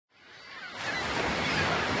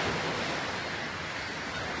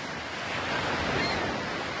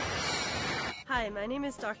Hi, my name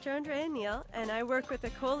is Dr. Andrea Neal, and I work with a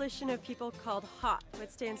coalition of people called HOT, which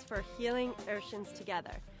stands for Healing Oceans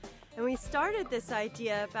Together. And we started this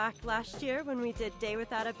idea back last year when we did Day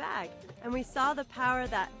Without a Bag, and we saw the power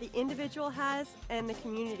that the individual has and the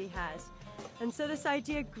community has. And so this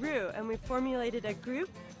idea grew, and we formulated a group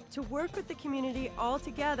to work with the community all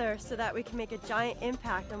together so that we can make a giant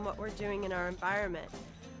impact on what we're doing in our environment.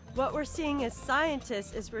 What we're seeing as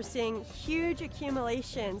scientists is we're seeing huge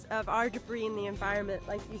accumulations of our debris in the environment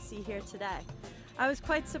like you see here today. I was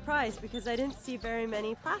quite surprised because I didn't see very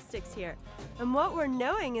many plastics here. And what we're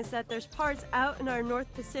knowing is that there's parts out in our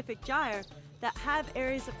North Pacific Gyre that have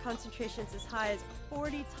areas of concentrations as high as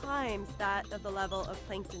 40 times that of the level of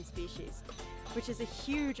plankton species, which is a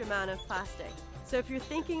huge amount of plastic. So if you're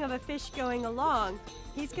thinking of a fish going along,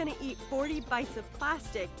 he's going to eat 40 bites of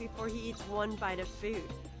plastic before he eats one bite of food.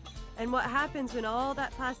 And what happens when all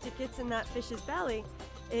that plastic gets in that fish's belly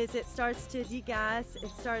is it starts to degas, it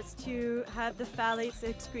starts to have the phthalates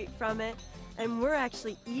excrete from it, and we're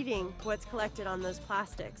actually eating what's collected on those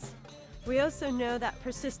plastics. We also know that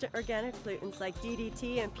persistent organic pollutants like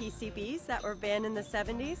DDT and PCBs that were banned in the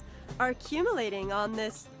 70s are accumulating on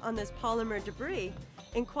this polymer debris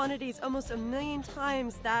in quantities almost 1 million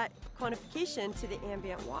times that quantification to the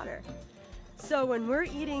ambient water. So when we're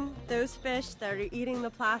eating those fish that are eating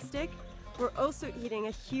the plastic, we're also eating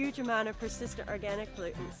a huge amount of persistent organic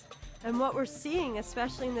pollutants. And what we're seeing,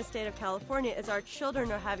 especially in the state of California, is our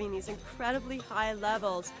children are having these incredibly high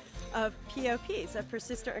levels of POPs, of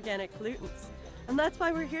persistent organic pollutants. And that's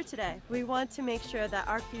why we're here today. We want to make sure that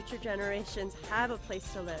our future generations have a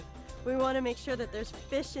place to live. We want to make sure that there's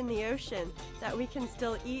fish in the ocean that we can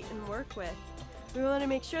still eat and work with. We want to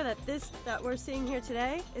make sure that this that we're seeing here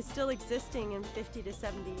today is still existing in 50 to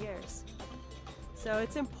 70 years. So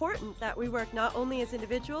it's important that we work not only as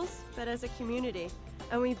individuals, but as a community.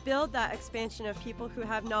 And we build that expansion of people who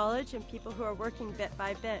have knowledge and people who are working bit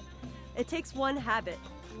by bit. It takes one habit,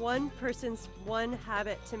 one person's one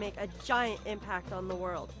habit to make a giant impact on the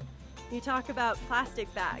world. You talk about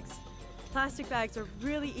plastic bags. Plastic bags are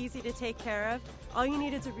really easy to take care of. All you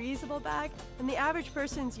need is a reusable bag, and the average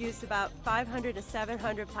person's used about 500 to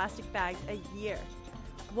 700 plastic bags a year.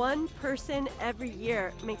 One person every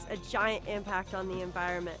year makes a giant impact on the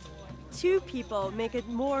environment. 2 people make a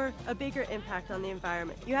bigger impact on the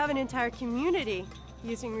environment. You have an entire community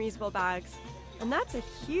using reusable bags, and that's a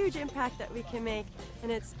huge impact that we can make,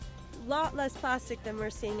 and it's a lot less plastic than we're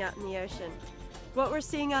seeing out in the ocean. What we're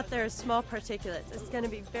seeing out there is small particulates. It's going to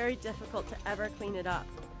be very difficult to ever clean it up.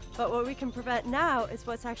 But what we can prevent now is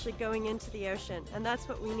what's actually going into the ocean, and that's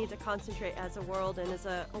what we need to concentrate as a world and as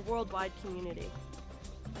a worldwide community.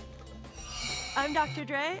 I'm Dr.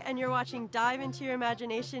 Dre, and you're watching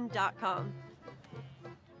DiveIntoYourImagination.com.